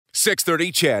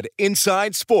6:30 CHED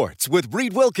Inside Sports with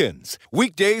Reid Wilkins.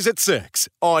 Weekdays at 6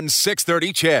 on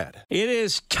 6:30 CHED. It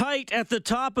is tight at the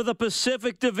top of the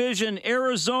Pacific Division.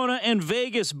 Arizona and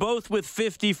Vegas both with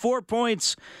 54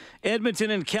 points.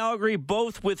 Edmonton and Calgary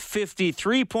both with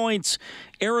 53 points.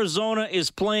 Arizona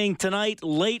is playing tonight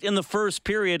late in the first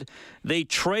period. They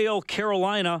trail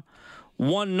Carolina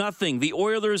 1-0. The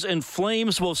Oilers and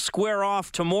Flames will square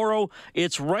off tomorrow.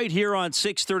 It's right here on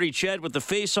 6:30 CHED with the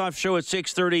face-off show at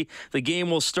 6:30. The game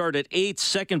will start at 8.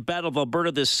 Second Battle of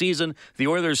Alberta this season. The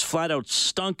Oilers flat out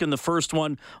stunk in the first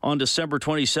one on December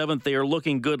 27th. They are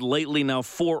looking good lately, now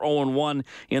 4-0-1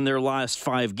 in their last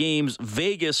 5 games.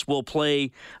 Vegas will play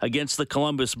against the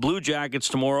Columbus Blue Jackets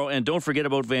tomorrow. And don't forget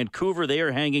about Vancouver. They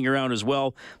are hanging around as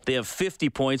well. They have 50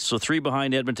 points, so 3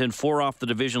 behind Edmonton, 4 off the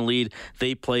division lead.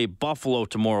 They play Buffalo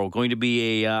tomorrow. Going to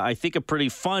be I think a pretty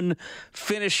fun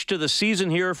finish to the season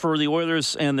here for the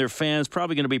Oilers and their fans.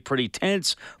 Probably going to be pretty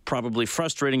tense, probably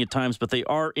frustrating at times, but they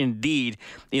are indeed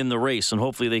in the race, and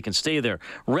hopefully they can stay there.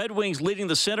 Red Wings leading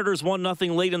the Senators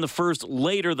 1-0 late in the first.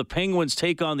 Later, the Penguins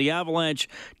take on the Avalanche.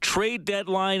 Trade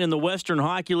deadline in the Western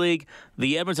Hockey League.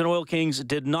 The Edmonton Oil Kings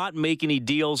did not make any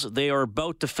deals. They are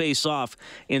about to face off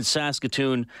in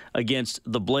Saskatoon against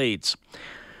the Blades.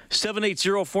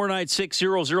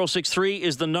 780-496-0063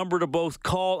 is the number to both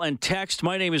call and text.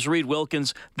 My name is Reid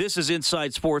Wilkins. This is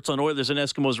Inside Sports on Oilers and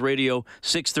Eskimos Radio,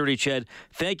 6:30 CHED.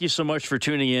 Thank you so much for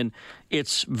tuning in.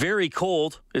 It's very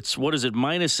cold. It's, what is it,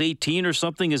 minus 18 or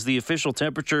something is the official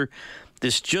temperature.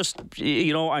 This just,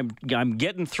 I'm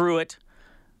getting through it.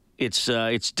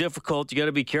 It's difficult. You got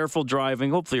to be careful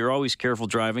driving. Hopefully you're always careful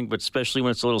driving, but especially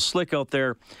when it's a little slick out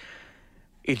there.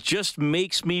 It just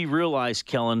makes me realize,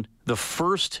 Kellen, the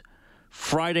first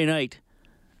Friday night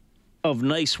of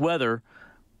nice weather,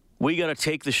 we got to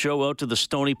take the show out to the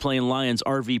Stony Plain Lions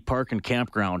RV Park and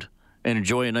Campground and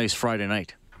enjoy a nice Friday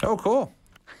night. Oh, cool.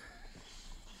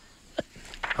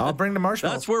 I'll bring the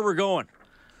marshmallows. That's where we're going.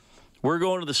 We're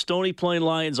going to the Stony Plain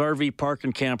Lions RV Park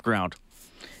and Campground.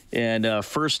 And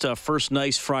first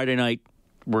nice Friday night.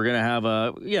 We're gonna have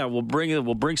we'll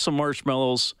bring some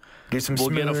marshmallows. We'll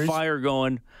get a fire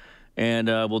going, and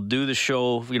we'll do the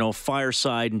show.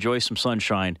 Fireside, enjoy some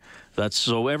sunshine. That's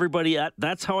how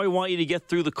I want you to get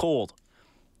through the cold.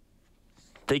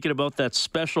 Thinking about that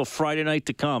special Friday night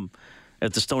to come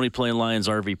at the Stony Plain Lions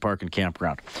RV Park and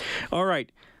Campground. All right.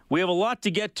 We have a lot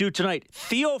to get to tonight.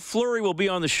 Theo Fleury will be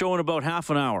on the show in about half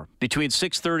an hour, between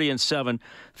 6:30 and 7.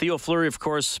 Theo Fleury, of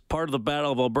course, part of the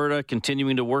Battle of Alberta,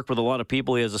 continuing to work with a lot of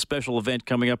people. He has a special event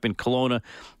coming up in Kelowna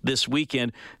this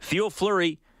weekend. Theo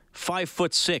Fleury,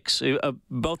 5'6",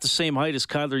 about the same height as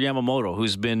Kyler Yamamoto,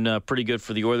 who's been pretty good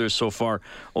for the Oilers so far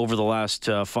over the last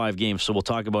 5 games. So we'll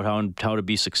talk about how to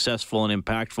be successful and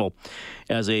impactful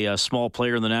as a small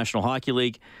player in the National Hockey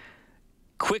League.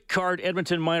 Quick Card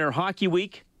Edmonton Minor Hockey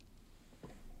Week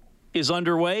is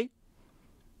underway.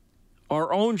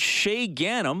 Our own Shea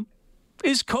Gannam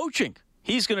is coaching.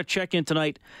 He's going to check in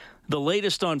tonight. The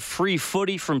latest on Free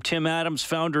Footy from Tim Adams,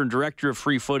 founder and director of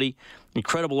Free Footy.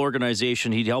 Incredible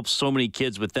organization. He helps so many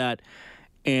kids with that.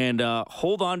 And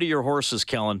hold on to your horses,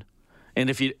 Kellen. And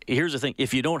here's the thing.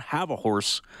 If you don't have a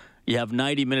horse, you have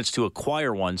 90 minutes to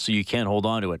acquire one, so you can hold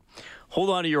on to it. Hold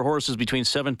on to your horses between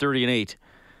 7:30 and 8.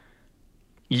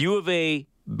 U of A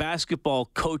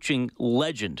basketball coaching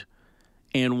legend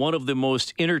and one of the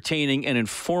most entertaining and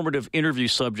informative interview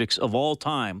subjects of all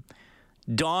time,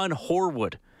 Don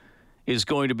Horwood, is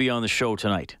going to be on the show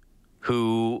tonight,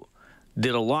 who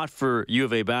did a lot for U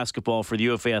of A basketball, for the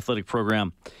U of A athletic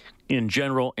program in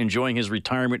general, enjoying his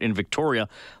retirement in Victoria.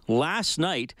 Last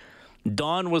night,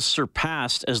 Don was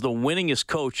surpassed as the winningest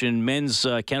coach in men's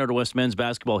Canada West men's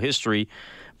basketball history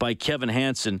by Kevin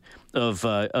Hansen of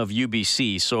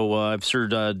UBC. So I'm sure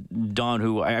Don,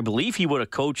 who I believe he would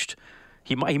have coached,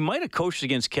 he might have coached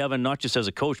against Kevin, not just as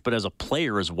a coach, but as a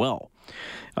player as well.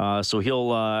 So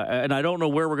he'll, and I don't know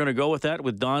where we're going to go with that.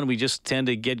 With Don, we just tend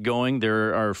to get going.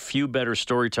 There are few better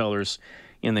storytellers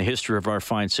in the history of our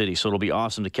fine city. So it'll be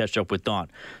awesome to catch up with Don.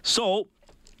 So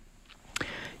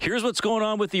here's what's going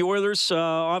on with the Oilers.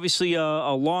 Obviously,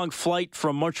 a long flight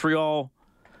from Montreal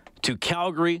to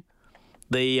Calgary.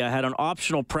 They had an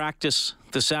optional practice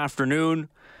this afternoon.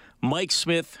 Mike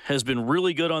Smith has been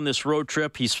really good on this road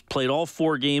trip. He's played all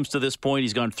 4 games to this point.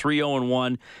 He's gone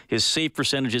 3-0-1. His save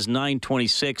percentage is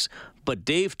 .926. But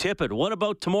Dave Tippett, what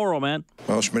about tomorrow, man?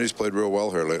 Well, Schmidt's played real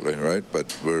well here lately, right? But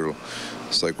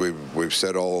it's like we've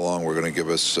said all along, we're going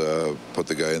to put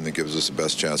the guy in that gives us the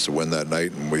best chance to win that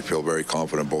night, and we feel very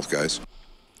confident, both guys.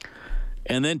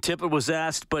 And then Tippett was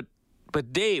asked, but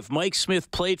Dave, Mike Smith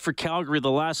played for Calgary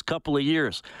the last couple of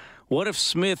years. What if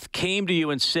Smith came to you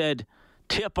and said,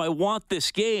 Tip, I want this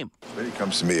game. He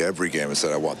comes to me every game and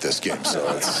said, I want this game. So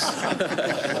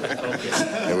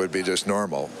it would be just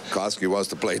normal. Koski wants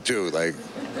to play too. Like,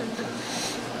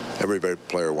 every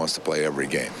player wants to play every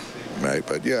game, right?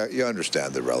 But yeah, you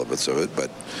understand the relevance of it. But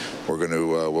we're going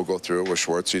to we'll go through it with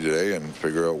Schwartzy today and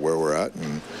figure out where we're at.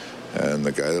 And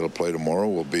the guy that'll play tomorrow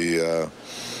will be the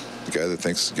guy that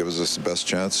thinks gives us the best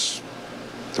chance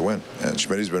to win. And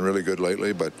Schmidt's been really good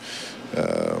lately, but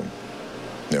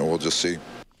we'll just see.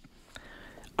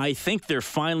 I think they're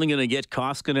finally going to get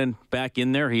Koskinen back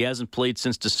in there. He hasn't played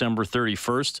since December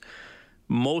 31st.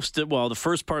 The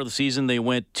first part of the season, they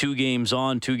went 2 games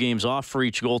on, 2 games off for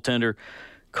each goaltender.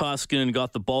 Koskinen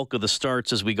got the bulk of the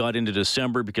starts as we got into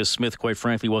December because Smith, quite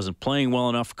frankly, wasn't playing well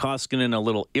enough. Koskinen a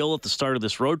little ill at the start of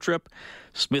this road trip.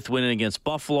 Smith went in against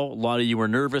Buffalo. A lot of you were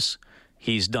nervous.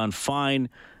 He's done fine.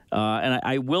 And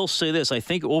I will say this. I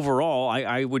think overall,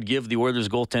 I would give the Oilers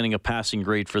goaltending a passing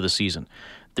grade for the season.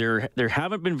 There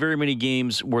haven't been very many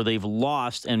games where they've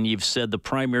lost, and you've said the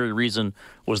primary reason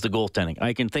was the goaltending.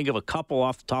 I can think of a couple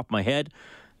off the top of my head.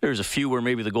 There's a few where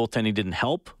maybe the goaltending didn't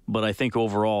help, but I think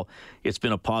overall it's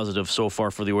been a positive so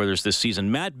far for the Oilers this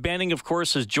season. Matt Benning, of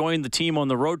course, has joined the team on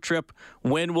the road trip.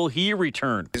 When will he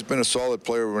return? He's been a solid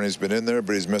player when he's been in there,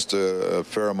 but he's missed a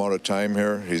fair amount of time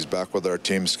here. He's back with our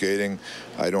team skating.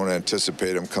 I don't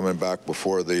anticipate him coming back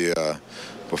before the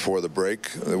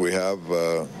break that we have,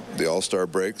 the All-Star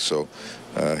break. So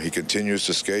he continues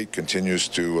to skate, continues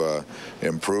to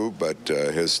improve, but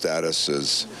his status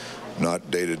is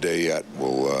not day-to-day yet.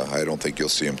 I don't think you'll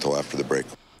see him till after the break.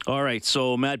 All right,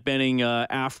 so Matt Benning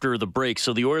after the break.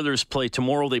 So the Oilers play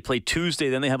tomorrow. They play Tuesday.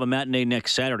 Then they have a matinee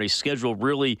next Saturday. Schedule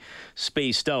really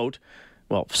spaced out.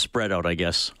 Well, spread out, I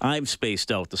guess. I'm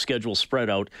spaced out. The schedule's spread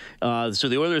out. So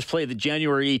the Oilers play the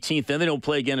January 18th. Then they don't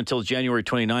play again until January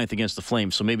 29th against the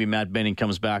Flames. So maybe Matt Benning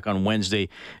comes back on Wednesday,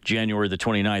 January the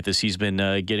 29th, as he's been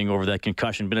getting over that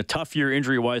concussion. Been a tough year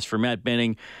injury-wise for Matt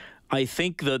Benning. I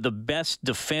think the best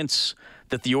defense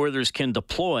that the Oilers can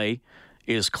deploy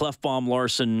is Klefbom,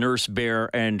 Larson, Nurse Bear,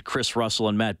 and Chris Russell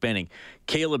and Matt Benning.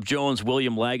 Caleb Jones,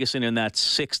 William Lagesson in that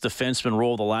 6th defenseman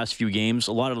role the last few games.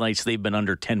 A lot of nights they've been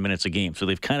under 10 minutes a game, so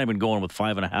they've kind of been going with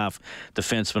 5.5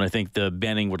 defensemen. I think the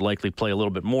Benning would likely play a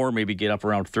little bit more, maybe get up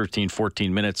around 13,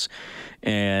 14 minutes,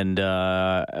 and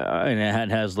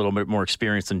it has a little bit more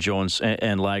experience than Jones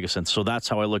and Lagesson. So that's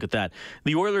how I look at that.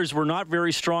 The Oilers were not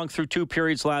very strong through 2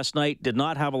 periods last night, did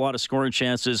not have a lot of scoring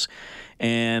chances,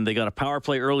 and they got a power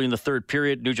play early in the 3rd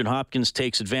period. Nugent-Hopkins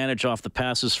takes advantage off the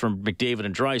passes from McDavid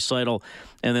and Draisaitl,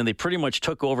 and then they pretty much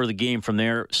took over the game from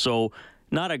there. So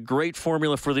not a great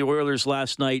formula for the Oilers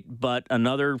last night, but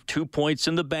another 2 points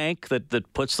in the bank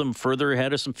that puts them further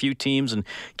ahead of some few teams and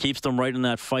keeps them right in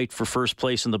that fight for first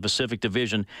place in the Pacific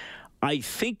Division. I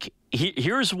think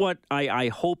here's what I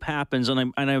hope happens,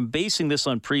 and I'm basing this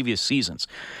on previous seasons.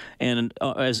 And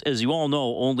as you all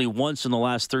know, only once in the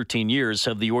last 13 years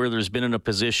have the Oilers been in a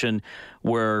position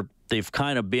where they've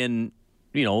kind of been,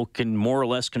 can more or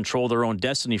less control their own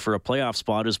destiny for a playoff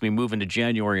spot as we move into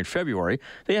January and February.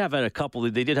 They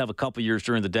did have a couple years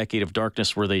during the decade of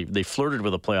darkness where they flirted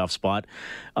with a playoff spot.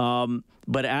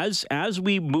 But as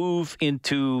we move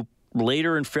into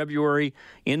later in February,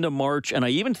 into March, and I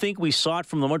even think we saw it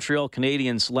from the Montreal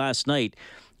Canadiens last night,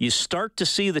 you start to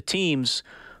see the teams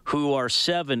who are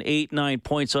 7, 8, 9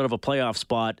 points out of a playoff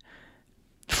spot,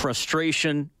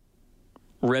 frustration,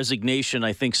 resignation,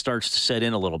 I think, starts to set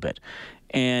in a little bit.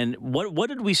 And what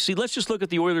did we see? Let's just look at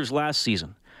the Oilers last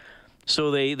season.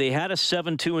 So they had a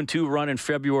 7-2-2 run in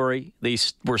February. They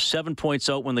were 7 points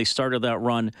out when they started that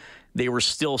run. They were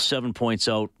still 7 points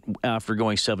out after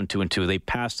going 7-2-2. They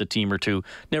passed a team or two,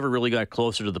 never really got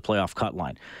closer to the playoff cut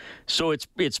line. So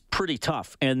it's pretty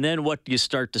tough. And then what do you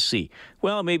start to see?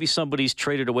 Well, maybe somebody's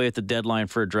traded away at the deadline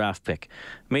for a draft pick.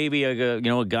 Maybe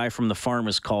a guy from the farm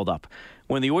is called up.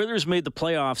 When the Oilers made the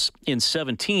playoffs in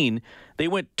 2017, they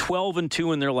went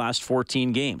 12-2 in their last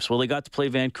 14 games. Well, they got to play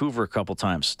Vancouver a couple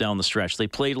times down the stretch. They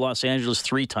played Los Angeles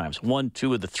 3 times, won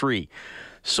 2 of the 3.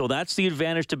 So that's the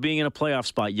advantage to being in a playoff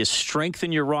spot. You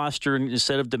strengthen your roster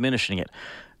instead of diminishing it.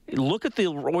 Look at the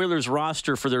Oilers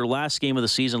roster for their last game of the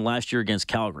season last year against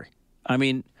Calgary. I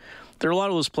mean, there are a lot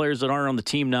of those players that aren't on the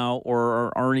team now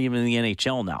or aren't even in the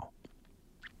NHL now.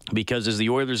 Because as the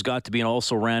Oilers got to be and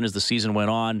also ran as the season went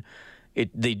on,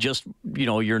 they just,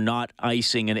 you're not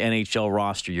icing an NHL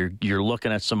roster. You're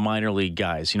looking at some minor league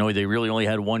guys. They really only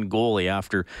had one goalie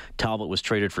after Talbot was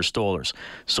traded for Stolarz.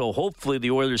 So hopefully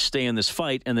the Oilers stay in this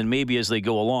fight, and then maybe as they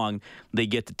go along, they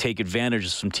get to take advantage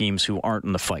of some teams who aren't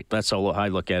in the fight. That's how I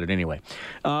look at it anyway.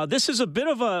 This is a bit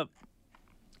of a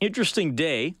interesting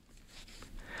day.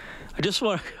 I just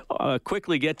want to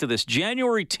quickly get to this.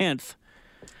 January 10th,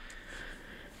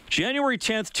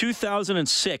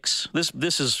 2006.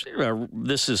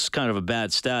 This is kind of a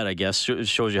bad stat, I guess. It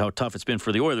shows you how tough it's been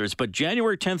for the Oilers. But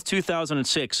January 10th,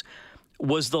 2006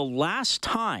 was the last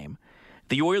time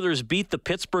the Oilers beat the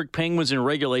Pittsburgh Penguins in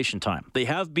regulation time. They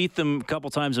have beat them a couple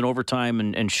times in overtime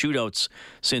and shootouts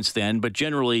since then, but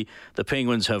generally the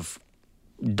Penguins have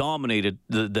dominated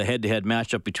the head-to-head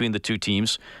matchup between the two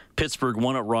teams. Pittsburgh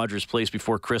won at Rogers Place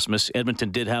before Christmas.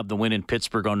 Edmonton did have the win in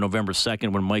Pittsburgh on November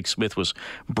 2nd when Mike Smith was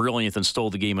brilliant and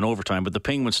stole the game in overtime, but the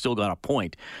Penguins still got a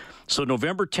point. So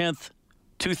November 10th,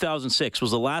 2006 was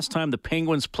the last time the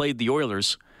Penguins played the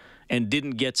Oilers and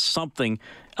didn't get something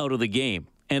out of the game.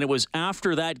 And it was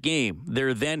after that game,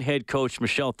 their then head coach,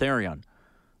 Michel Therrien,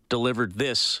 delivered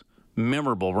this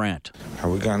memorable rant. Are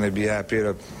we going to be happy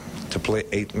to play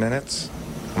 8 minutes?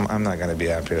 I'm not going to be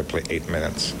happy to play 8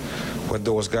 minutes. What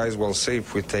those guys will say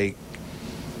if we take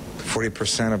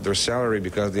 40% of their salary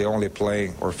because they only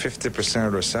play, or 50%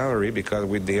 of their salary because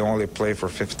they only play for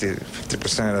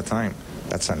 50% of the time,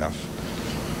 that's enough.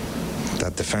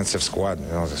 That defensive squad,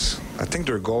 I think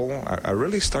their goal, I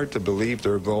really start to believe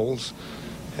their goals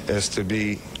is to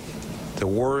be the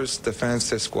worst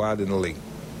defensive squad in the league.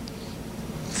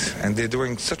 And they're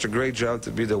doing such a great job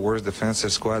to be the worst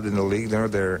defensive squad in the league.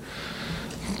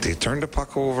 They turn the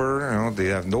puck over, they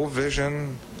have no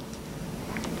vision.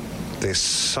 They're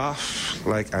soft,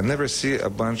 like I never see a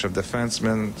bunch of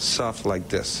defensemen soft like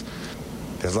this.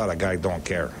 There's a lot of guys don't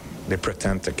care. They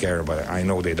pretend to care, but I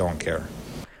know they don't care.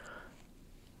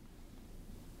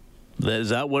 Is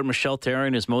that what Michel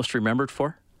Therrien is most remembered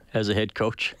for as a head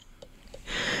coach?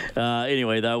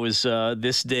 Anyway, that was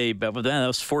this day, but that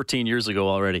was 14 years ago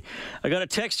already. I got a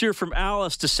text here from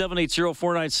Alice to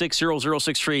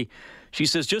 780-496-0063. She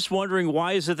says, just wondering,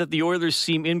 why is it that the Oilers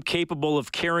seem incapable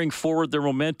of carrying forward their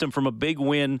momentum from a big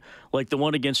win like the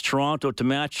one against Toronto to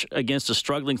match against a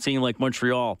struggling team like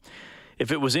Montreal?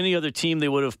 If it was any other team, they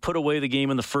would have put away the game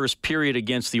in the first period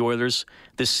against the Oilers.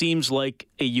 This seems like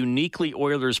a uniquely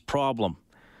Oilers problem.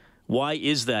 Why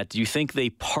is that? Do you think they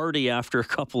party after a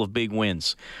couple of big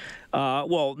wins?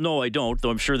 Well, no, I don't,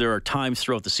 though I'm sure there are times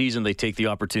throughout the season they take the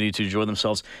opportunity to enjoy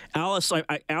themselves. Alice,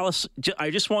 Alice, I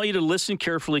just want you to listen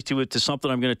carefully to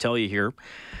something I'm going to tell you here.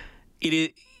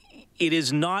 It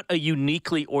is not a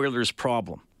uniquely Oilers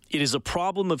problem. It is a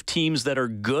problem of teams that are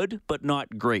good but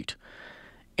not great.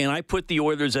 And I put the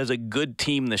Oilers as a good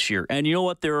team this year. And you know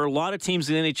what? There are a lot of teams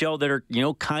in the NHL that are,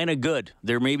 kind of good.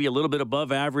 They're maybe a little bit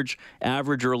above average,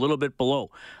 or a little bit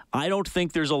below. I don't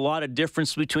think there's a lot of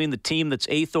difference between the team that's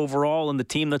 8th overall and the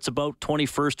team that's about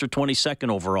 21st or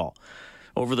 22nd overall.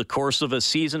 Over the course of a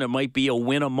season, it might be a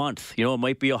win a month. It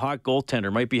might be a hot goaltender.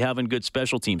 It might be having good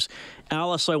special teams.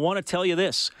 Alice, I want to tell you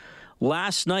this.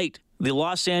 Last night, the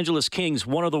Los Angeles Kings,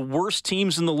 one of the worst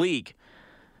teams in the league,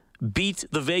 beat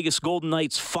the Vegas Golden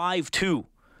Knights 5-2.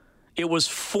 It was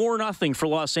 4-0 for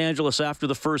Los Angeles after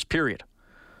the first period.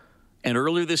 And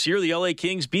earlier this year, the LA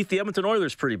Kings beat the Edmonton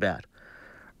Oilers pretty bad.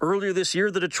 Earlier this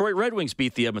year, the Detroit Red Wings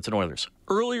beat the Edmonton Oilers.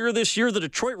 Earlier this year, the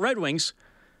Detroit Red Wings,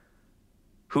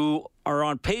 who are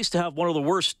on pace to have one of the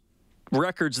worst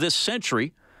records this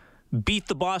century, beat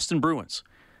the Boston Bruins.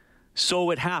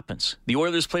 So it happens. The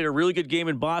Oilers played a really good game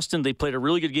in Boston. They played a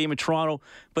really good game in Toronto,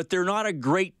 but they're not a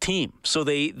great team. So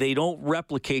they don't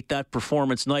replicate that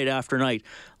performance night after night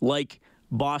like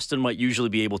Boston might usually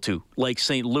be able to, like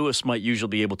St. Louis might usually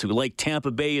be able to, like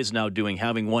Tampa Bay is now doing,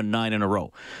 having won 9 in a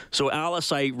row. So,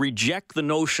 Alice, I reject the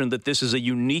notion that this is a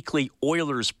uniquely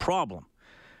Oilers problem.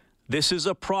 This is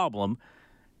a problem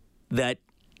that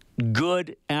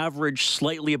good, average,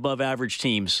 slightly above average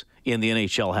teams in the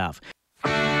NHL have.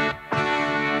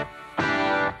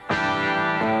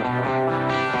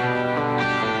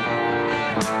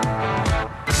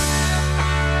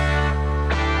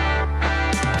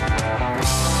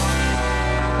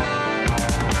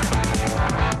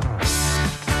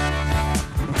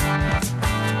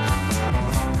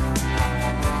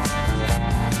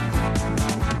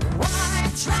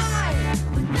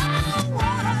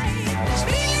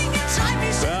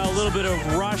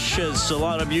 As a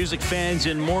lot of music fans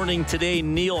in mourning today,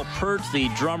 Neil Peart, the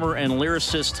drummer and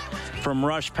lyricist from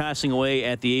Rush, passing away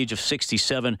at the age of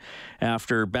 67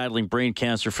 after battling brain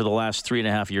cancer for the last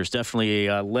 3.5 years. Definitely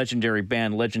a legendary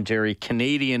band, legendary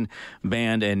Canadian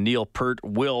band, and Neil Peart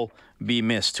will be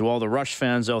missed. To all the Rush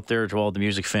fans out there, to all the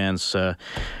music fans,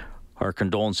 our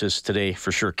condolences today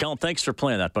for sure. Kellen, thanks for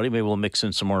playing that, buddy. Maybe we'll mix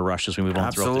in some more Rush as we move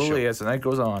on throughout the show. Absolutely, as the night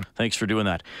goes on. Thanks for doing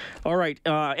that. All right,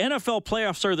 NFL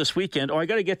playoffs are this weekend. Oh, I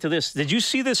got to get to this. Did you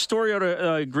see this story out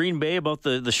of Green Bay about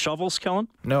the shovels, Kellen?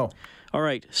 No. All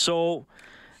right, so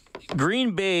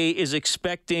Green Bay is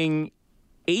expecting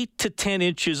 8 to 10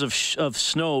 inches of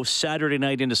snow Saturday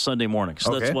night into Sunday morning.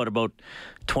 So that's what, about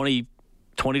 20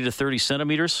 to 30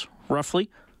 centimeters, roughly.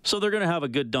 So they're going to have a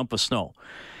good dump of snow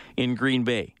in Green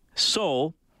Bay.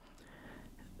 So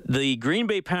the Green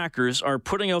Bay Packers are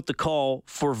putting out the call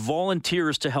for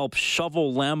volunteers to help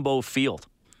shovel Lambeau Field.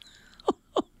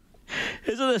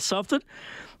 Isn't this something?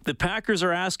 The Packers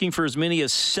are asking for as many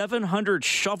as 700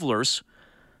 shovelers.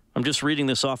 I'm just reading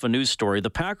this off a news story. The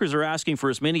Packers are asking for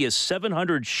as many as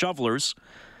 700 shovelers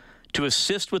to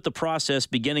assist with the process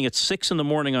beginning at 6 in the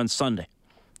morning on Sunday.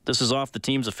 This is off the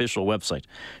team's official website.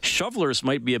 Shovelers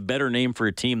might be a better name for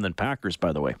a team than Packers,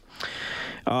 by the way.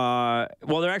 Well,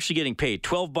 they're actually getting paid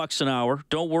 $12 an hour.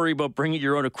 Don't worry about bringing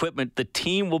your own equipment. The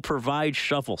team will provide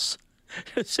shovels.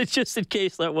 Just in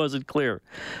case that wasn't clear.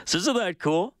 So isn't that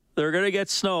cool? They're going to get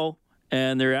snow,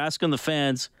 and they're asking the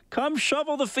fans, come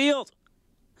shovel the field.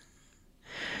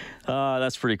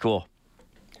 That's pretty cool.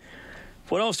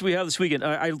 What else do we have this weekend?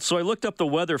 So I looked up the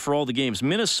weather for all the games.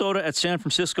 Minnesota at San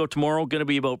Francisco tomorrow, going to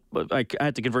be about, I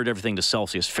had to convert everything to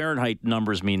Celsius. Fahrenheit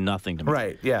numbers mean nothing to me.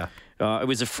 Right, yeah.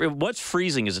 What's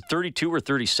freezing? Is it 32 or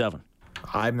 37?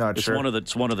 I'm not sure.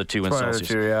 It's one of the two in Celsius.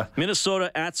 Yeah.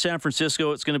 Minnesota at San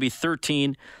Francisco, it's going to be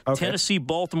 13. Okay. Tennessee,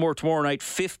 Baltimore tomorrow night,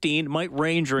 15. Might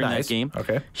rain during that game.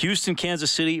 Okay. Houston, Kansas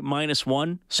City,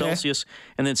 -1 Celsius.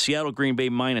 And then Seattle, Green Bay,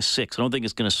 -6. I don't think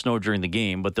it's going to snow during the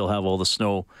game, but they'll have all the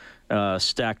snow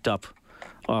stacked up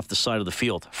off the side of the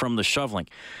field from the shoveling.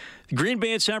 Green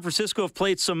Bay and San Francisco have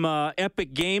played some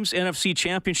epic games. NFC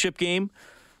Championship game.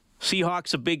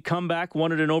 Seahawks, a big comeback,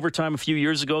 won it in overtime a few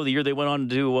years ago. The year they went on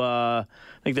to, I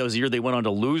think that was the year they went on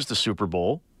to lose the Super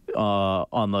Bowl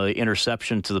on the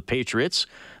interception to the Patriots.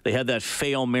 They had that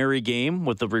Hail Mary game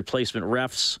with the replacement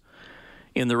refs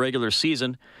in the regular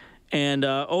season. And,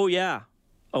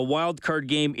 a wild card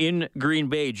game in Green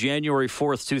Bay, January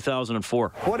 4th,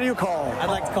 2004. What do you call? I'd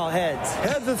like to call heads.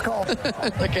 Heads is called. Look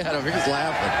at him, he's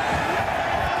laughing.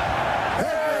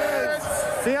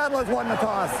 Seattle has won the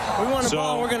toss. We want the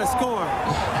ball, we're going to score.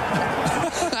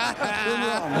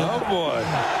 Oh, boy.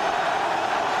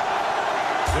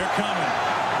 They're coming.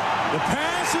 The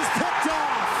pass is picked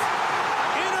off.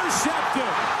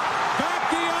 Intercepted. Back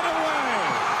the other way.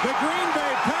 The Green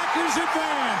Bay Packers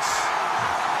advance.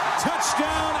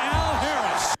 Touchdown, Al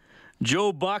Harris.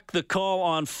 Joe Buck, the call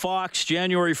on Fox,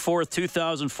 January 4th,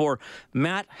 2004.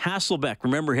 Matt Hasselbeck,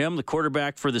 remember him, the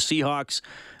quarterback for the Seahawks.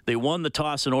 They won the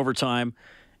toss in overtime,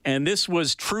 and this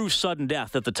was true sudden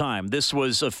death at the time. This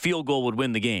was a field goal would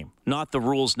win the game, not the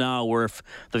rules now where if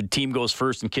the team goes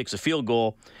first and kicks a field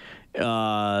goal,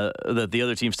 that the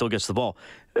other team still gets the ball.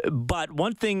 But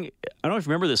one thing, I don't know if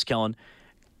you remember this, Kellen,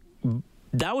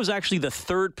 that was actually the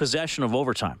third possession of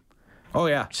overtime. Oh,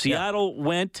 yeah. Seattle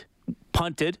went,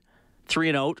 punted,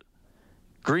 3-and-out.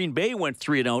 Green Bay went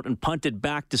 3-and-out and punted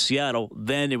back to Seattle.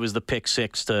 Then it was the pick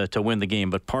six to win the game.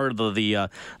 But part of the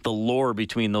lore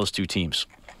between those two teams.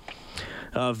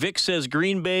 Vic says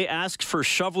Green Bay asks for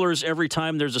shovelers every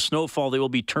time there's a snowfall. They will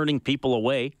be turning people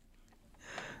away.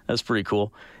 That's pretty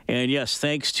cool. And yes,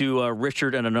 thanks to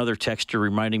Richard and another texter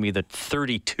reminding me that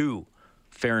 32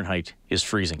 Fahrenheit is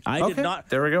freezing.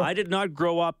 There we go. I did not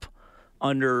grow up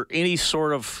under any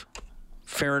sort of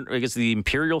Fahrenheit, I guess the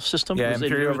imperial system? Yeah,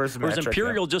 imperial versus metric. Or is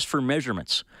imperial just for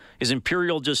measurements? Is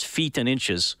imperial just feet and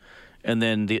inches, and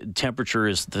then the temperature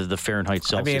is the Fahrenheit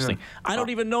Celsius thing? I don't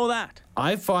even know that.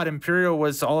 I thought imperial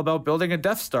was all about building a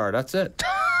Death Star. That's it.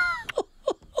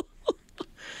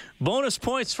 Bonus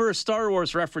points for a Star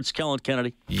Wars reference, Kellen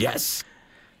Kennedy. Yes.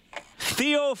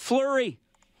 Theo Fleury.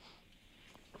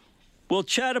 We'll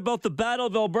chat about the Battle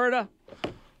of Alberta.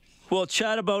 We'll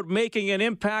chat about making an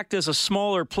impact as a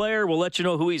smaller player. We'll let you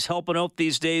know who he's helping out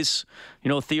these days. You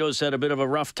know, Theo's had a bit of a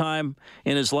rough time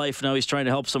in his life. Now he's trying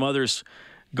to help some others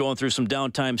going through some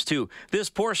down times too. This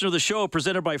portion of the show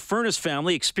presented by Furnace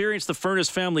Family. Experience the Furnace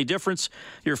Family difference.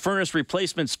 Your furnace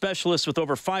replacement specialist with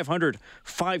over 500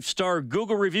 five-star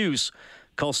Google reviews.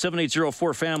 Call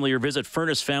 7804-FAMILY or visit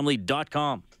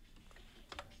furnacefamily.com.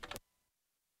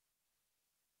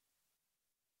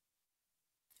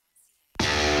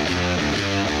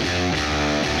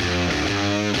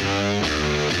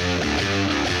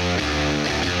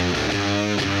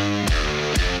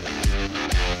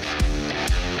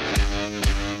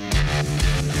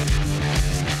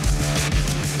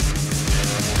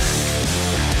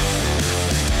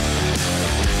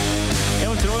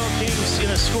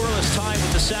 Scoreless tie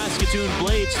with the Saskatoon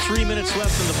Blades. 3 minutes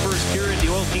left in the first period.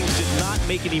 The Oil Kings did not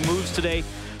make any moves today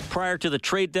prior to the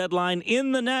trade deadline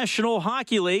in the National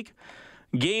Hockey League.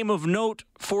 Game of note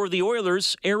for the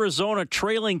Oilers, Arizona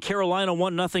trailing Carolina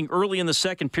 1-0 early in the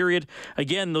second period.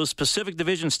 Again, those Pacific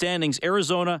Division standings,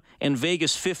 Arizona and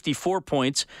Vegas 54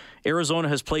 points. Arizona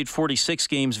has played 46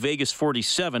 games, Vegas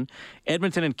 47.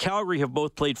 Edmonton and Calgary have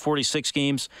both played 46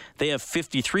 games. They have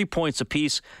 53 points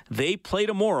apiece. They play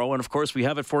tomorrow, and of course we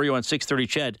have it for you on 6:30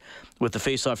 CHED with the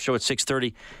face-off show at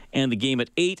 6:30 and the game at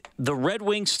 8. The Red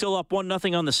Wings still up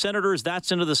 1-0 on the Senators.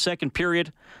 That's into the second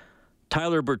period.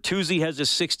 Tyler Bertuzzi has his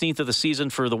 16th of the season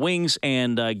for the Wings,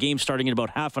 and game starting in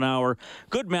about half an hour.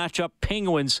 Good matchup,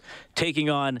 Penguins taking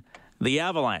on the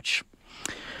Avalanche.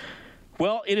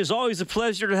 Well, it is always a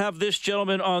pleasure to have this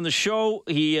gentleman on the show.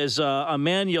 He is a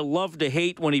man you love to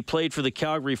hate when he played for the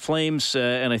Calgary Flames,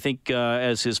 and I think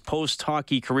as his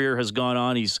post-hockey career has gone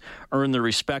on, he's earned the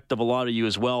respect of a lot of you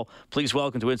as well. Please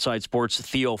welcome to Inside Sports,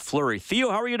 Theo Fleury.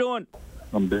 Theo, how are you doing?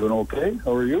 I'm doing okay.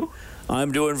 How are you?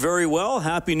 I'm doing very well.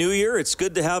 Happy New Year. It's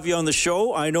good to have you on the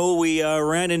show. I know we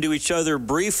ran into each other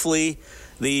briefly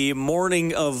the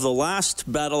morning of the last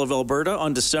Battle of Alberta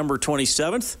on December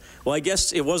 27th. Well, I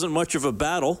guess it wasn't much of a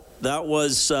battle. That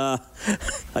was, I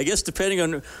guess, depending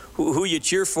on who you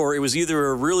cheer for, it was either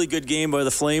a really good game by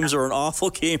the Flames or an awful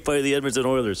game by the Edmonton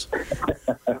Oilers.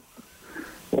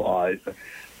 Well,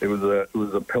 it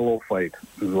was a pillow fight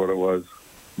is what it was.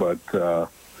 But,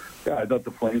 yeah, I thought the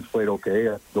Flames played okay.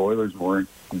 The Oilers weren't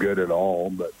good at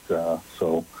all. But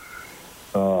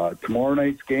tomorrow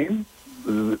night's game,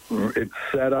 it's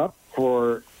set up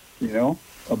for,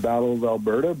 a Battle of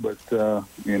Alberta. But,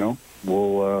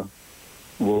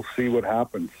 we'll see what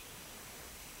happens.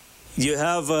 You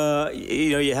have a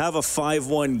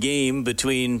 5-1 game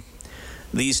between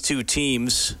these two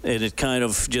teams, and it kind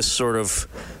of just sort of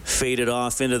faded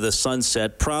off into the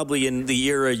sunset. Probably in the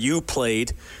era you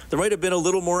played, there might have been a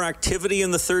little more activity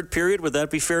in the third period. Would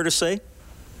that be fair to say?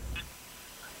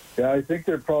 Yeah, I think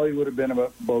there probably would have been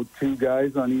about two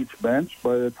guys on each bench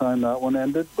by the time that one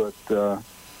ended. But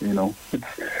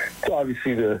it's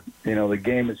obviously the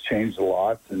game has changed a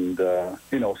lot, and so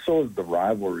has the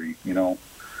rivalry. I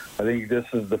think this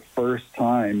is the first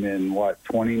time in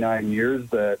 29 years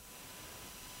that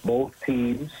both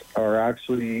teams are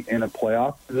actually in a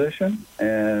playoff position,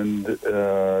 and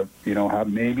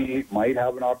might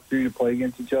have an opportunity to play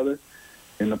against each other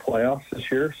in the playoffs this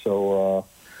year. So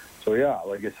yeah,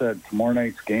 like I said, tomorrow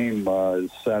night's game is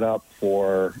set up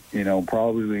for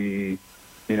probably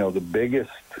the biggest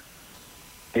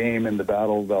game in the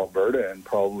Battle of Alberta in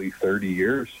probably 30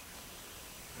 years.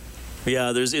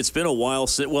 Yeah, it's been a while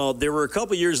since. Well, there were a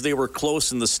couple of years they were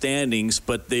close in the standings,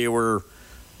 but they were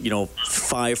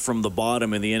 5 from the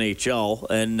bottom in the NHL,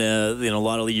 and a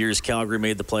lot of the years Calgary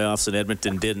made the playoffs and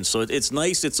Edmonton didn't. So it's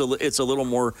nice. It's a little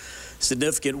more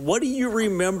significant. What do you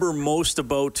remember most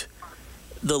about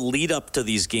the lead up to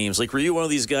these games? Like, were you one of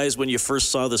these guys when you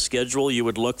first saw the schedule, you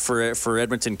would look for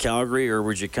Edmonton, Calgary, or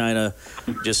would you kind of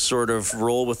just sort of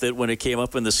roll with it when it came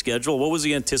up in the schedule? What was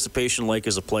the anticipation like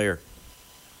as a player?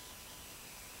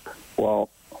 Well,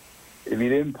 if you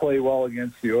didn't play well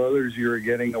against the Oilers, you were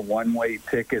getting a one-way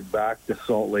ticket back to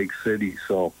Salt Lake City.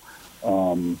 So,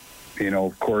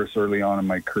 of course, early on in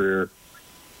my career,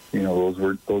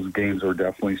 those games were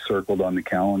definitely circled on the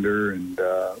calendar. And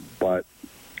but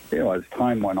as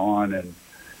time went on, and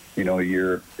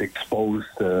you're exposed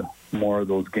to more of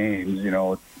those games,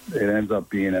 it ends up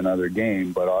being another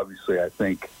game. But obviously, I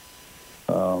think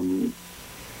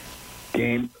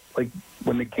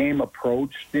when the game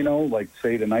approached,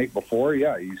 say the night before,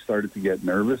 yeah, you started to get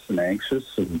nervous and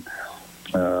anxious, and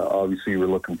obviously you were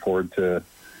looking forward to,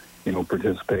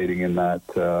 participating in that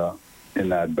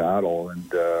battle, and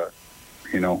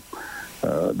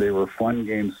they were fun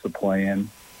games to play in.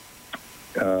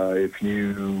 If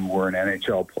you were an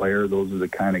NHL player, those are the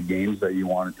kind of games that you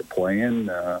wanted to play in,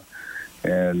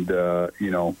 and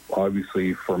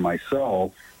obviously for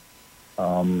myself,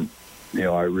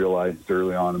 I realized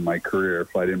early on in my career,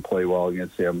 if I didn't play well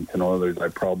against the Edmonton Oilers, I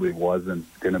probably wasn't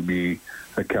going to be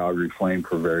a Calgary Flame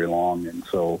for very long. And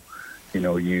so,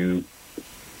 you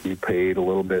paid a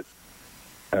little bit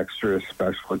extra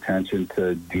special attention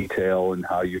to detail and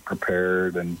how you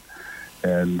prepared and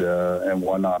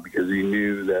whatnot, because you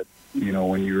knew that,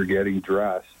 when you were getting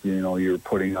dressed, you were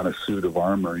putting on a suit of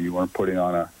armor. You weren't putting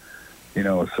on a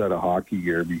set of hockey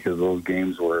gear, because those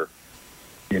games were,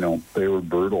 they were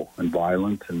brutal and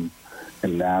violent and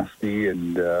nasty,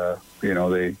 and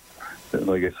they,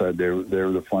 like I said, they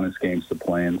were the funnest games to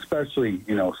play in, especially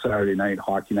Saturday night,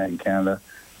 hockey night in Canada,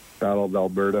 Battle of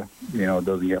Alberta. It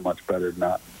doesn't get much better than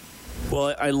that.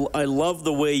 Well, I love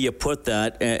the way you put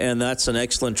that, and that's an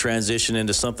excellent transition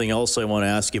into something else I want to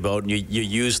ask you about. You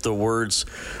used the words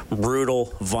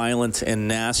brutal, violent, and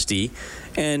nasty,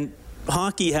 and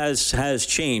hockey has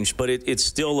changed, but it's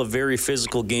still a very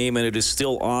physical game, and it is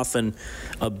still often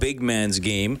a big man's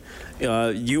game.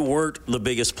 You weren't the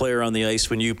biggest player on the ice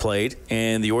when you played,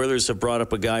 and the Oilers have brought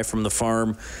up a guy from the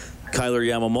farm, Kyler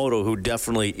Yamamoto, who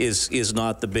definitely is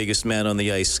not the biggest man on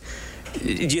the ice. Do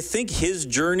you think his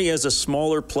journey as a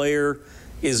smaller player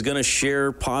is going to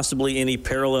share possibly any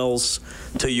parallels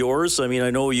to yours? I mean,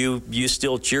 I know you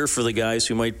still cheer for the guys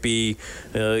who might be,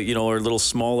 are a little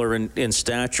smaller in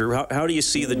stature. How do you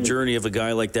see the journey of a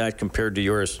guy like that compared to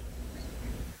yours?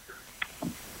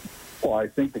 Well, I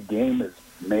think the game is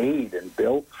made and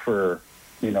built for,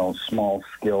 small,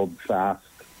 skilled, fast,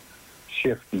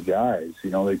 shifty guys.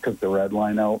 They took the red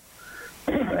line out.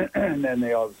 And then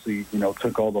they obviously,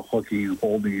 took all the hooking and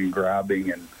holding and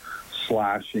grabbing and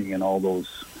slashing and all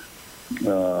those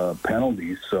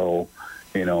penalties. So,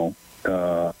 from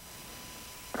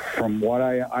what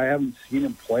I haven't seen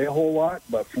him play a whole lot,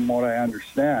 but from what I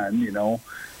understand,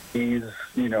 he's,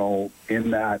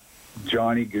 in that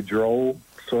Johnny Gaudreau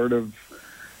sort of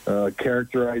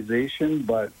characterization,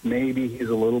 but maybe he's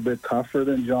a little bit tougher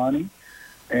than Johnny.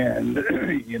 And,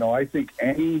 I think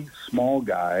any small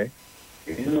guy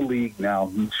in the league now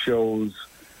who shows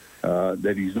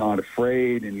that he's not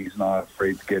afraid and he's not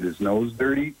afraid to get his nose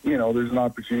dirty, there's an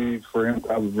opportunity for him to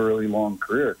have a really long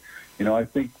career. I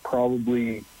think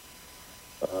probably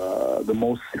the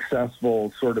most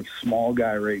successful sort of small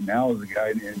guy right now is a guy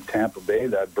in Tampa Bay,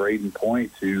 that Braden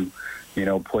Point, who,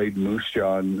 played Moose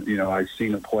Jaw, and, I've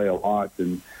seen him play a lot,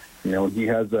 and, he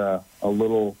has a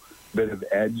little bit of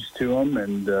edge to him,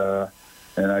 and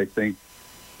I think,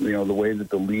 the way that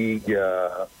the league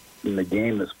in the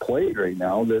game is played right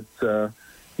now, that,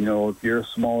 if you're a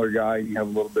smaller guy and you have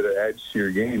a little bit of edge to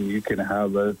your game, you can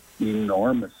have an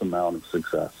enormous amount of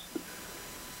success.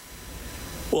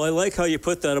 Well, I like how you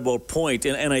put that about Point,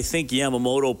 and I think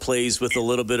Yamamoto plays with a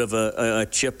little bit of a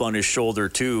chip on his shoulder,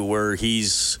 too, where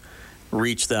he's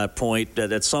reached that point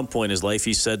that at some point in his life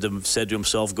he said to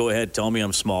himself, go ahead, tell me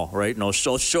I'm small, right? And I'll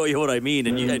show you what I mean.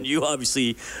 And you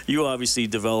obviously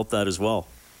developed that as well.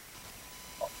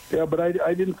 Yeah, but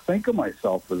I didn't think of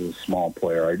myself as a small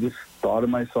player. I just thought of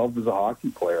myself as a hockey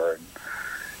player.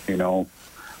 And,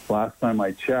 last time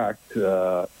I checked,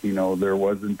 there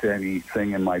wasn't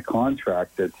anything in my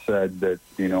contract that said that,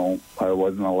 I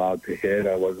wasn't allowed to hit,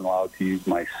 I wasn't allowed to use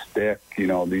my stick,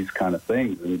 these kind of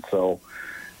things. And so,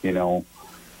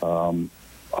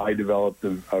 I developed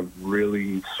a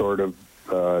really sort of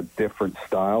different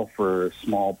style for a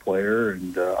small player.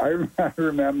 And I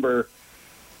remember,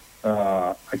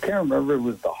 I can't remember if it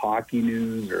was the Hockey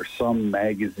News or some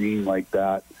magazine like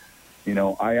that.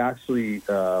 I actually,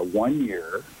 1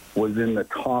 year, was in the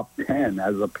top 10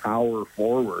 as a power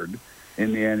forward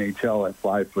in the NHL at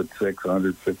 5'6",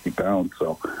 150 pounds.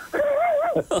 So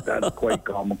that's quite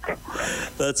comical.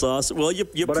 That's awesome. Well, you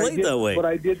played that way. But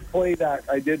I did play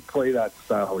that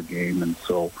style of game, and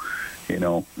so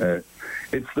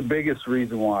it's the biggest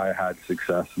reason why I had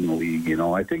success in the league.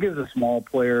 I think as a small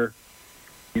player,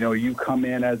 you come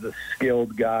in as a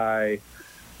skilled guy.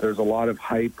 There's a lot of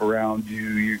hype around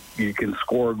you. You can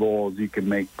score goals. You can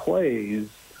make plays.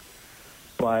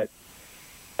 But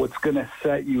what's going to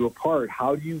set you apart?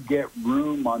 How do you get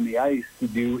room on the ice to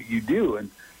do what you do?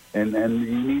 And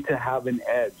you need to have an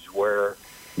edge where,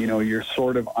 you're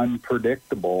sort of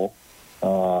unpredictable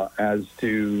as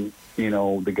to,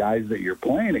 the guys that you're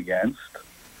playing against.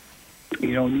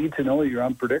 Need to know you're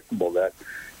unpredictable, that,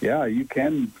 yeah, you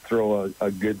can throw a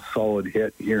good solid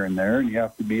hit here and there, and you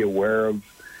have to be aware of,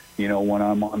 when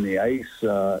I'm on the ice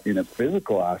in a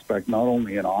physical aspect, not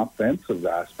only an offensive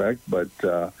aspect, but,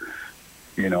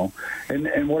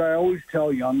 and what I always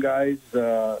tell young guys,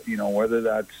 whether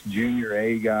that's junior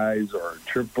A guys or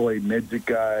AAA midget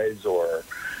guys or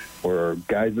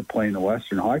guys that play in the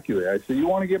Western Hockey League, I said, you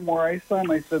want to get more ice time?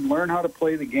 I said, learn how to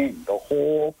play the game, the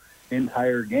whole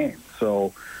entire game.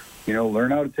 So,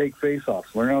 learn how to take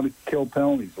faceoffs, learn how to kill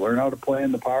penalties, learn how to play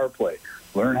in the power play,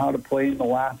 learn how to play in the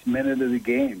last minute of the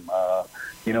game,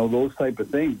 those type of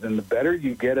things. And the better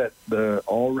you get at the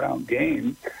all-round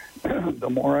game, the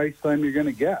more ice time you're going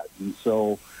to get. And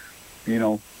so,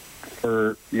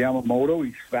 for Yamamoto,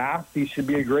 he's fast. He should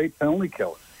be a great penalty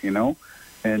killer,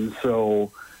 And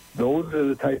so those are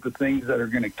the type of things that are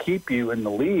going to keep you in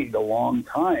the league a long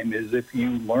time, is if you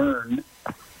learn,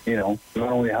 not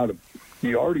only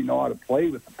you already know how to play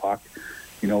with the puck,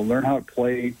 learn how to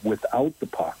play without the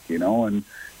puck, and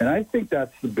I think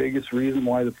that's the biggest reason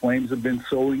why the Flames have been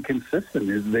so inconsistent,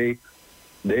 is they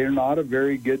they're not a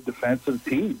very good defensive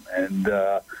team. And,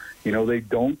 they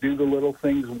don't do the little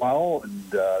things well,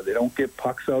 and they don't get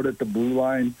pucks out at the blue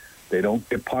line. They don't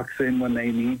get pucks in when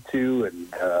they need to.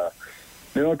 And,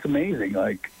 it's amazing.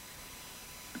 Like,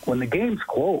 when the game's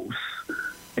close,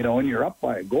 and you're up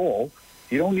by a goal,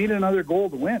 you don't need another goal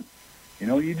to win.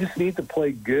 You just need to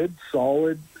play good,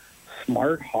 solid,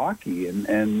 smart hockey.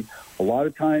 And a lot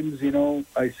of times,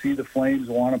 I see the Flames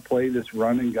want to play this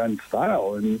run and gun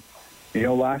style. And,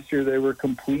 last year they were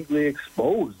completely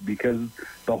exposed because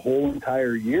the whole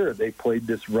entire year they played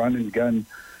this run and gun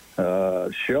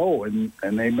show. And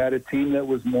they met a team that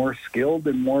was more skilled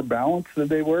and more balanced than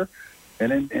they were.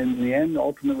 And in the end,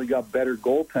 ultimately got better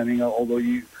goaltending, although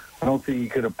I don't think you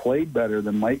could have played better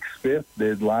than Mike Smith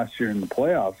did last year in the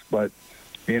playoffs. But,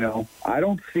 I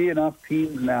don't see enough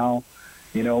teams now,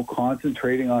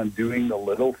 concentrating on doing the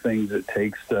little things it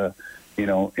takes to,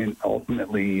 and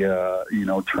ultimately,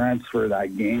 transfer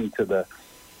that game to the,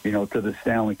 to the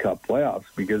Stanley Cup playoffs.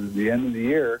 Because at the end of the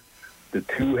year, the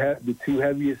two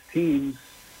heaviest teams,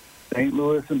 St.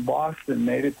 Louis and Boston,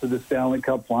 made it to the Stanley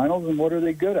Cup Finals, and what are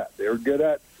they good at? They were good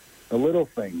at the little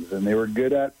things, and they were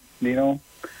good at,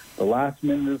 the last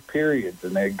minute of periods,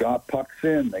 and they got pucks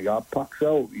in, they got pucks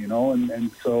out,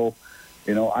 and so,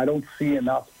 I don't see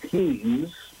enough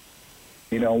teams,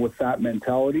 with that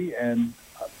mentality, and,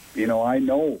 I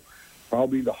know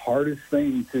probably the hardest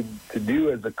thing to do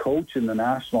as a coach in the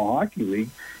National Hockey League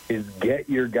is get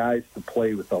your guys to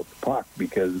play without the puck,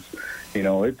 because,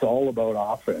 it's all about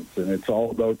offense, and it's all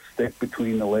about stick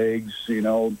between the legs,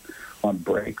 on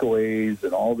breakaways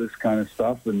and all this kind of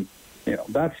stuff. And,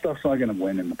 that stuff's not going to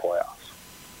win in the playoffs.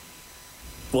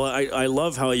 Well, I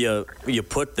love how you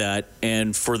put that.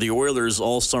 And for the Oilers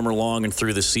all summer long and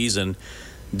through the season,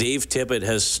 Dave Tippett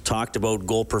has talked about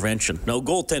goal prevention. Now,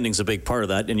 goaltending's a big part of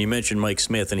that, and you mentioned Mike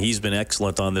Smith, and he's been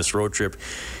excellent on this road trip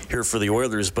here for the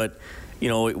Oilers. But,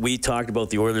 we talked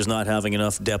about the Oilers not having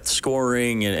enough depth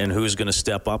scoring and who's going to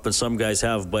step up, and some guys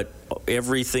have. But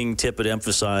everything Tippett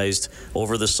emphasized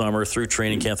over the summer, through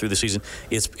training camp, through the season,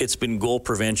 it's been goal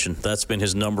prevention. That's been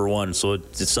his number one. So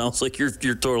it sounds like you're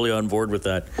totally on board with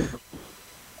that.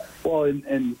 Well,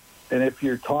 and if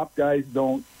your top guys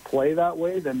don't play that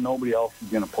way, then nobody else is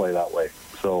going to play that way.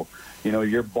 So,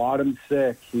 your bottom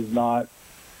six is not,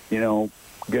 going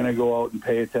to go out and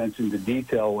pay attention to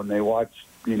detail when they watch,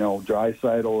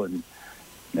 Draisaitl and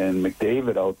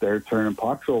McDavid out there turning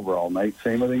pucks over all night.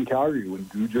 Same with in Calgary when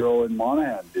Gaudreau and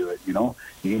Monahan do it. You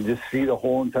can just see the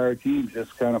whole entire team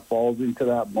just kind of falls into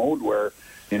that mode where,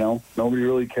 nobody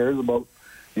really cares about,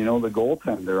 the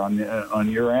goaltender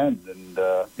on your end.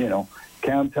 And,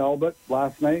 Cam Talbot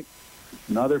last night,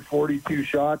 another 42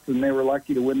 shots, and they were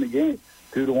lucky to win the game,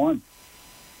 2-1.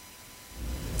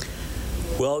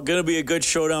 Well, going to be a good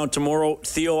showdown tomorrow.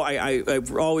 Theo, I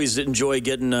always enjoy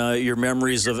getting your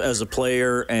memories as a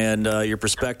player and your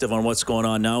perspective on what's going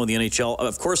on now in the NHL.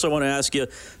 Of course, I want to ask you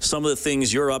some of the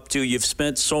things you're up to. You've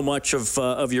spent so much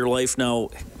of your life now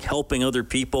helping other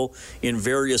people in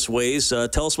various ways.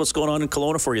 Tell us what's going on in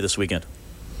Kelowna for you this weekend.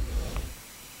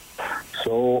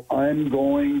 So I'm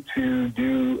going to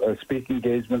do a speaking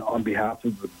engagement on behalf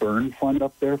of the Burn Fund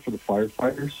up there for the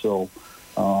firefighters. So,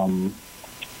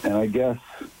 and I guess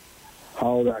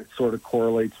how that sort of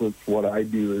correlates with what I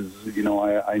do is,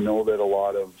 I know that a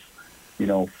lot of,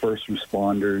 first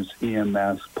responders,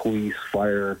 EMS, police,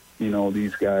 fire,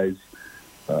 these guys,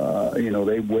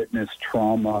 they witness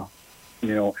trauma,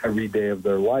 every day of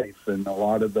their life. And a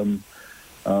lot of them,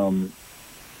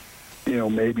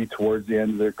 maybe towards the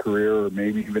end of their career or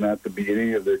maybe even at the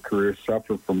beginning of their career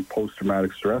suffer from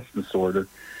post-traumatic stress disorder.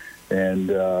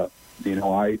 And,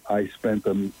 I spent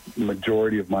the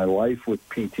majority of my life with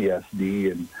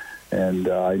PTSD, and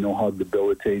I know how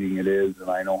debilitating it is, and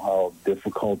I know how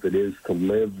difficult it is to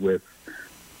live with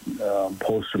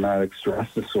post-traumatic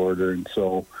stress disorder. And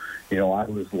so, I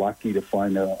was lucky to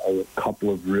find a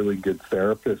couple of really good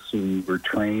therapists who were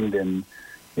trained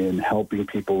in helping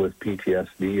people with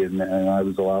PTSD, and I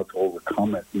was allowed to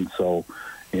overcome it. And so,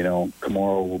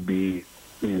 tomorrow will be,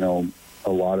 a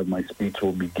lot of my speech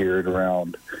will be geared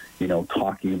around,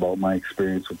 talking about my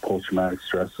experience with post-traumatic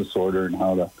stress disorder and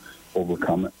how to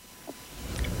overcome it.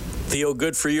 Theo,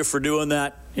 good for you for doing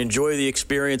that. Enjoy the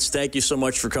experience. Thank you so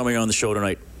much for coming on the show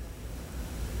tonight.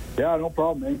 Yeah, no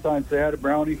problem. Anytime. Say hi to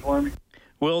Brownie for me.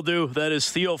 Will do. That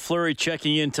is Theo Fleury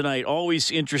checking in tonight.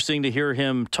 Always interesting to hear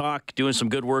him talk, doing some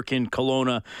good work in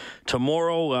Kelowna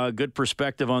tomorrow. Good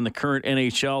perspective on the current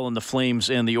NHL and the Flames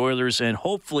and the Oilers, and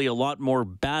hopefully a lot more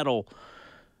battle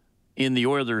in the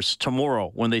Oilers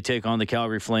tomorrow when they take on the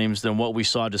Calgary Flames than what we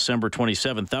saw December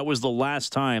 27th. That was the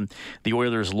last time the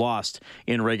Oilers lost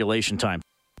in regulation time.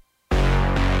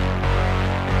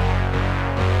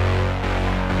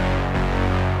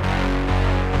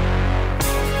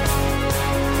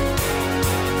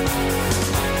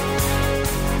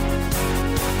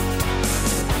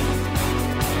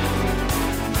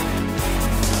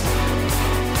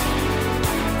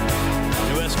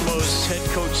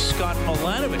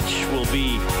 Rich will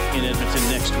be in Edmonton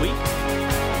next week.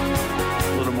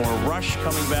 A little more Rush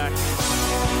coming back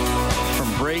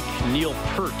from break. Neil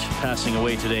Peart passing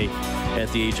away today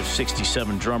at the age of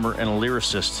 67, drummer and a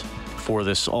lyricist for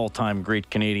this all-time great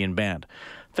Canadian band.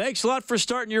 Thanks a lot for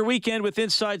starting your weekend with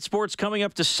Inside Sports. Coming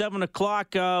up to 7 o'clock.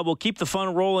 We'll keep the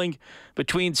fun rolling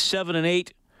between 7 and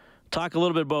 8. Talk a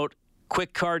little bit about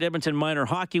Quick Card Edmonton Minor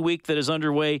Hockey Week that is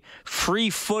underway. Free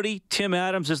Footy. Tim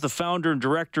Adams is the founder and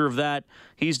director of that.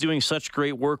 He's doing such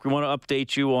great work. We want to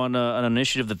update you on an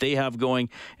initiative that they have going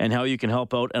and how you can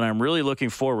help out. And I'm really looking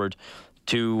forward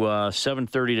to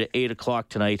 7:30 to 8 o'clock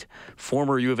tonight.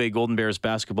 Former U of A Golden Bears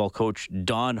basketball coach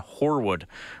Don Horwood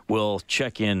will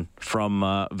check in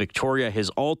from Victoria.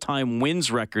 His all-time wins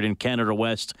record in Canada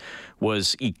West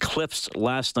was eclipsed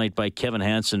last night by Kevin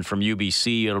Hansen from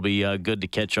UBC. It'll be good to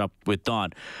catch up with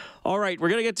Don. All right, we're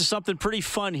going to get to something pretty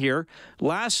fun here.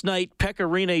 Last night, Pekka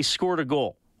Rinne scored a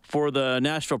goal for the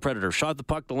Nashville Predators. Shot the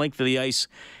puck the length of the ice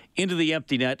into the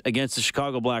empty net against the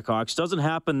Chicago Blackhawks. Doesn't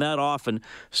happen that often.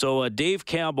 So Dave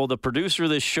Campbell, the producer of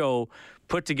this show,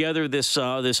 put together this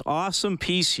awesome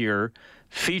piece here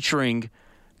featuring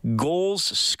goals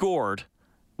scored,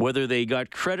 whether they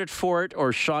got credit for it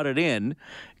or shot it in,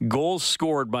 goals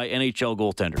scored by NHL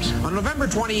goaltenders. On November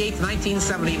 28,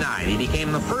 1979, he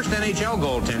became the first NHL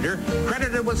goaltender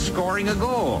credited with scoring a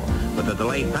goal. With the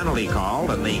delayed penalty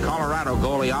called and the Colorado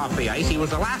goalie off the ice, he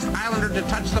was the last Islander to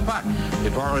touch the puck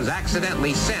before it was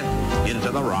accidentally sent into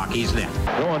the Rockies' net.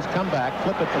 Bruins come back,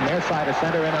 flip it from their side of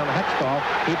center in on Hextall.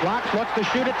 He blocks, looks to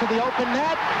shoot it to the open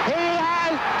net. He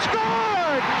has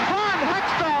scored! Ron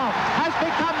Hextall has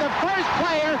become the first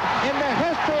player in the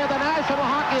history of the National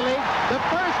Hockey League, the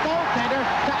first goaltender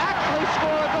to actually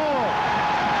score a goal.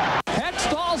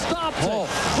 Hextall stops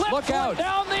it. Flips look out.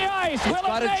 Down the ice. It's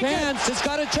got a chance. It's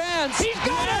got a chance. He's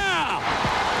got it.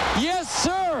 Yes,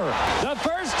 sir. The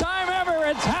first time ever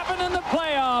it's happened in the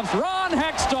playoffs. Ron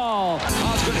Hextall.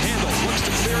 Osgood handles, looks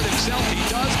to clear it himself. He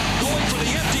does. Going for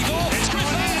the empty goal. It's Chris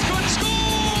Osgood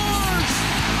scores!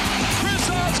 Chris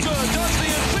Osgood does the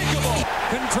unthinkable.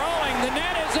 Controlling the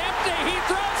net is empty. He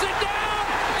throws it down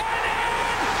and in.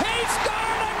 He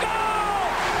scored a goal.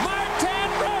 Martin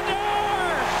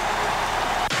Brodeur.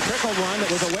 Trickle run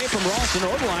that was away from Ralston.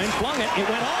 Oberline flung it. It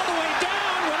went all the way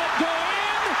down. Will it go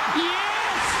in?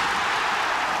 Yes.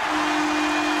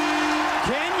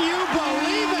 Can you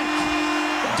believe it?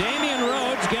 Damian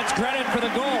Rhodes gets credit for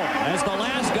the goal as the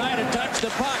last guy to touch the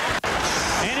puck.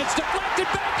 And it's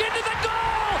deflected back into the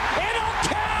goal. It'll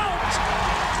count.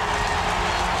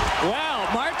 Well,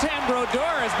 Martin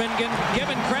Brodeur has been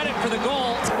given credit for the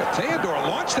goal. Theodore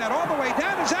launched that all the way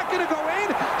down. Is that going to go in?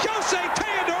 Jose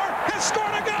Theodore has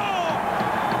scored a goal.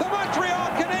 The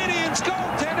Montreal Canadiens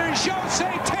goaltender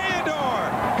Jose Theodore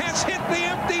has hit the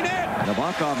empty net.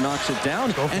 Nabokov knocks it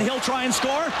down, and he'll try and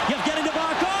score. Yevgeny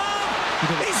Nabokov!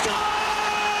 He scored!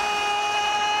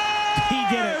 He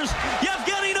did it.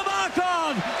 Yevgeny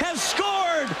Nabokov has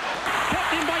scored!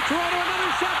 Kept in by Toronto,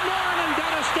 another shot. Norman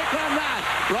got a stick on that.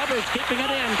 Roberts keeping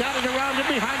it in, got it around it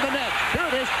behind the net. Here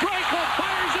it is. Dreyko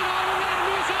fires it all around.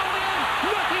 Moves on in.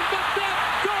 Nothing but that.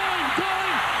 Going,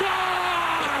 gone!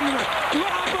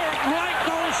 Robert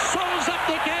Dreyko sews up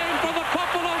the game for the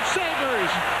Buffalo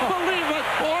Sabres. Believe it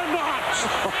or not.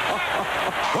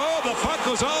 Oh, the puck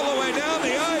goes all the way down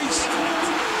the ice.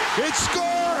 It's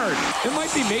scored. It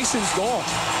might be Mason's goal.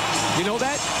 You know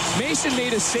that? Mason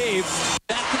made a save.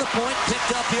 Back to the point,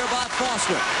 picked up here by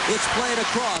Foster. It's played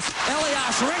across.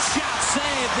 Elias, wrist shot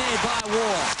save made by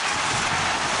Ward.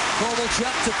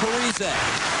 Kovalchuk to Parise.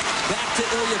 Back to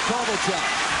Ilya Kovalchuk.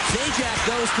 Zajac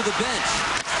goes to the bench.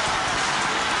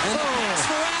 And the pass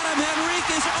for Adam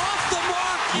Henrique is off the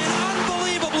mark and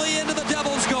unbelievably into the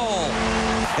Devils' goal.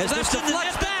 As this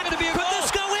deflects back, could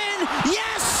this go in?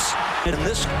 Yes! And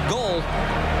this goal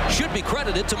should be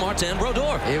credited to Martin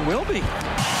Brodeur. It will be.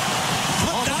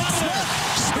 Oh, Smith!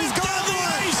 He's got the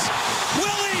ice!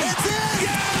 Willie! It's in!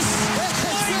 Yes!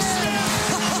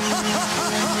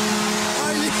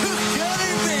 Are you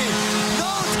kidding me?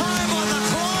 No time on the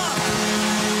clock!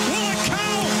 Will it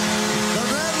count? The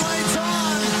red light's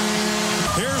on!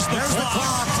 There's the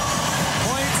clock.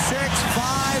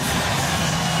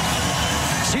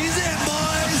 0.65. She's in,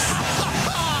 boys!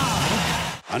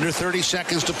 Under 30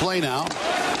 seconds to play now.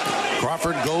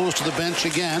 Crawford goes to the bench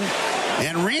again.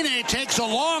 And Rinne takes a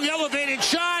long elevated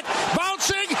shot.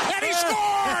 Bouncing, and he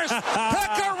scores!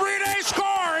 Pekka Rinne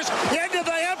scores into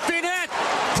the empty net.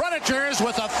 Predators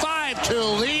with a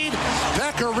 5-2 lead.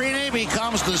 Pekka Rinne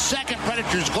becomes the second Predator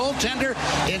Raptors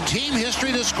goaltender in team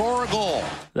history to score a goal.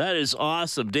 That is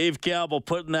awesome. Dave Campbell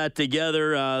putting that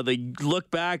together. They look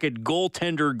back at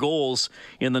goaltender goals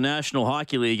in the National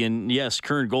Hockey League. And yes,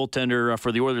 current goaltender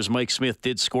for the Oilers, Mike Smith,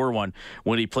 did score one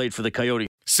when he played for the Coyotes.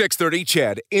 6:30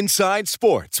 CHED Inside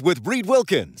Sports with Reid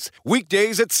Wilkins.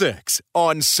 Weekdays at 6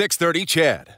 on 6:30 CHED.